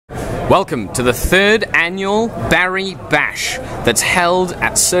Welcome to the third annual Barrie Bash that's held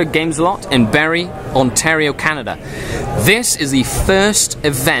at Sir Games Lot in Barrie, Ontario, Canada. This is the first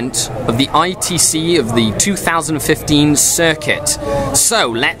event of the ITC of the 2015 circuit. So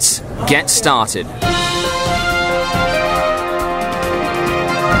let's get started.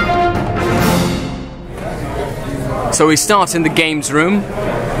 So we start in the games room,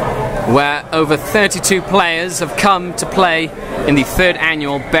 where over 32 players have come to play in the third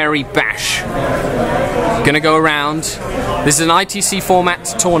annual Barrie Bash. Gonna go around. This is an ITC format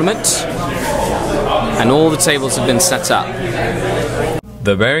tournament, and all the tables have been set up.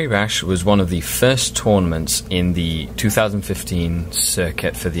 The Barrie Bash was one of the first tournaments in the 2015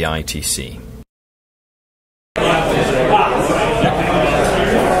 circuit for the ITC.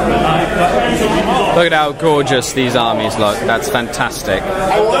 Look at how gorgeous these armies look. That's fantastic.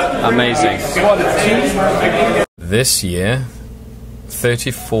 Amazing. This year,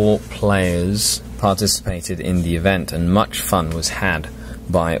 34 players participated in the event, and much fun was had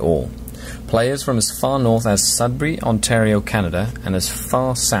by all. Players from as far north as Sudbury, Ontario, Canada, and as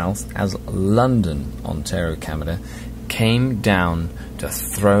far south as London, Ontario, Canada, came down to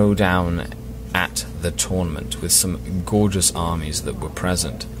throw down at the tournament with some gorgeous armies that were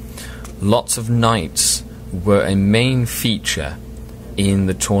present. Lots of knights were a main feature in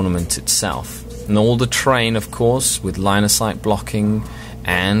the tournament itself, and all the terrain, of course, with line of sight blocking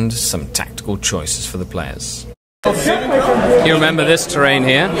and some tactical choices for the players. You remember this terrain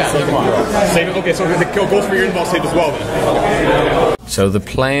here? Save it. Okay, so it goes for your inbox save as well then. So the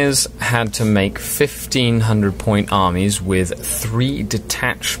players had to make 1,500 point armies with 3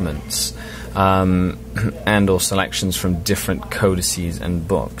 detachments and or selections from different codices and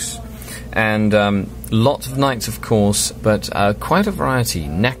books. And lots of knights, of course, but quite a variety.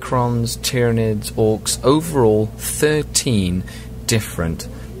 Necrons, Tyranids, Orcs. Overall, 13 different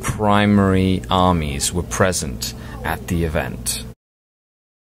primary armies were present at the event.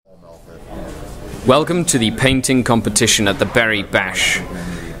 Welcome to the painting competition at the Barrie Bash.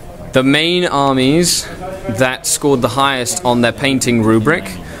 The main armies that scored the highest on their painting rubric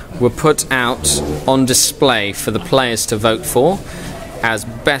were put out on display for the players to vote for. As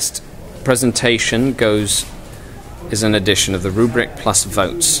best presentation goes is an addition of the rubric plus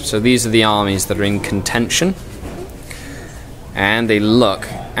votes. So these are the armies that are in contention, and they look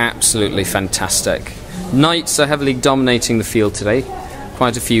absolutely fantastic. Knights are heavily dominating the field today.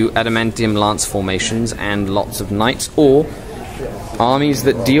 Quite a few adamantium lance formations and lots of knights, or armies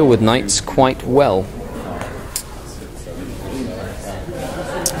that deal with knights quite well.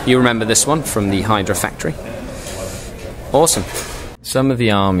 You remember this one from the Hydra factory? Awesome. Some of the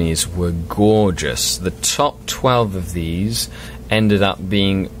armies were gorgeous. The top 12 of these ended up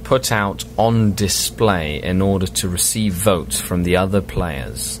being put out on display in order to receive votes from the other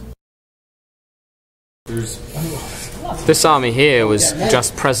players. This army here was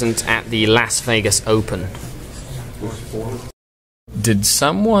just present at the Las Vegas Open. Did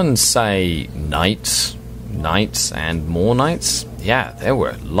someone say knights? Knights and more knights? Yeah, there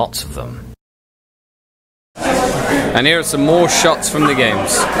were lots of them. And here are some more shots from the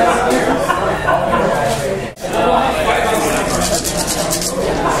games.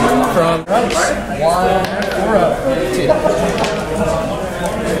 From one row, 2.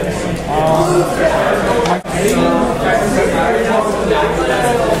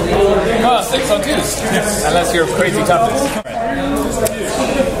 6 on 2s. Yes. Unless you're crazy toughness.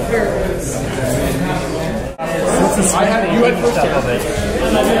 You had first of it.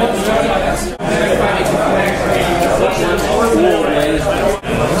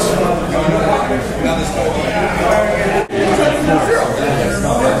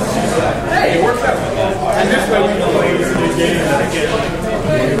 Hey, it works out. And this way we can play the game again.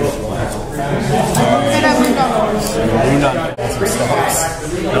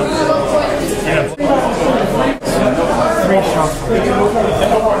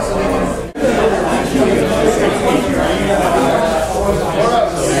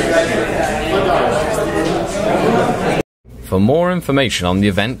 For more information on the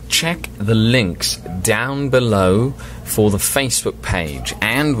event, check the links down below for the Facebook page,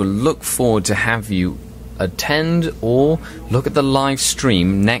 and we'll look forward to have you attend or look at the live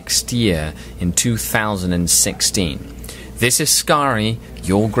stream next year in 2016. This is Skari,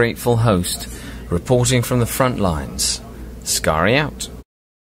 your grateful host, reporting from the front lines. Skari out.